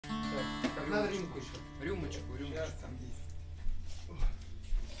надо рюмку еще. Рюмочку. Сейчас там есть.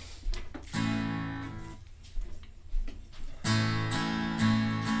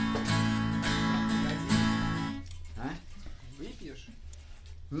 А? Выпьешь?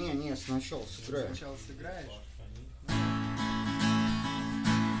 Не, сначала сыграю. Сначала сыграешь?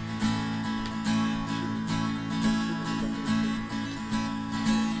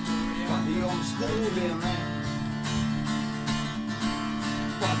 Подъем с глубины,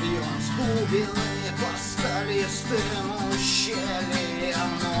 подъем с глубины по скалистым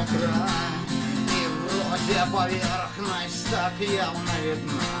ущельям утра. И вроде поверхность так явно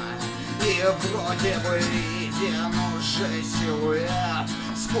видна, и вроде бы виден уже силуэт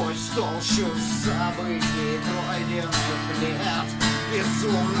сквозь толщу событий пройденных лет,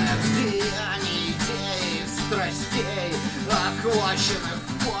 безумных деяний, идей, страстей, охваченных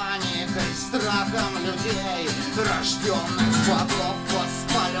паникой, страхом людей, рожденных богов в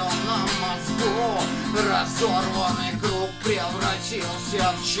воспаленном мозгу. Разорванный круг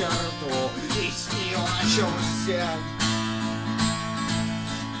превратился в черту, и с нее начался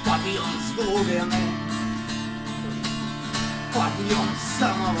подъем с глубины, подъем с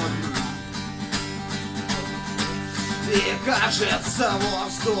самого дна. И кажется,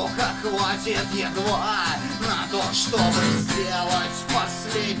 воздуха хватит едва на то, чтобы сделать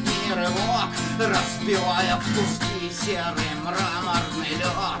последний рывок, разбивая в куски серый мраморный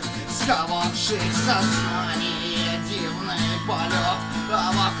лед, сковавший сознание дивный полет,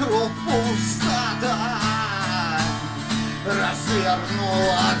 а вокруг пустота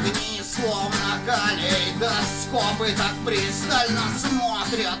развернула огни, словно калейдоскопы, так пристально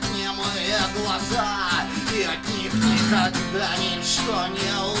смотрят немые глаза, и от них никогда ничто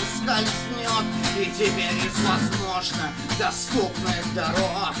не ускользнет. И теперь из возможно доступных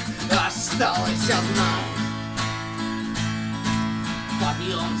дорог осталась одна.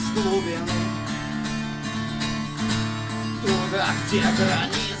 Подъем с глубины, туда, где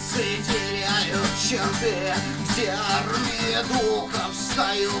границы теряют черты, где армии духов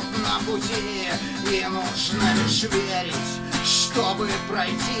встают на пути, и нужно лишь верить, чтобы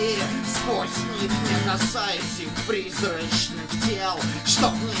пройти сквозь них, не касаясь их призрачных тел,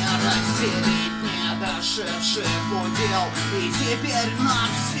 чтоб не разделить не дошедших удел. И теперь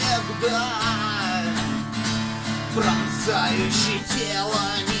навсегда пронзающий тело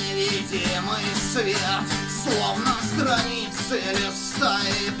невидимый свет, словно страницы листа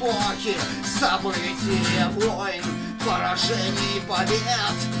эпохи, события войн, поражений,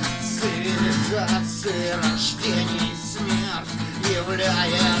 побед, цивилизации, рождений, смерть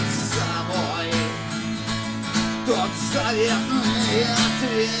являет собой тот заветный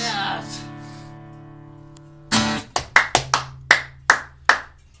ответ.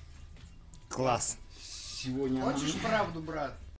 Класс. Сегодня Хочешь правду, брат?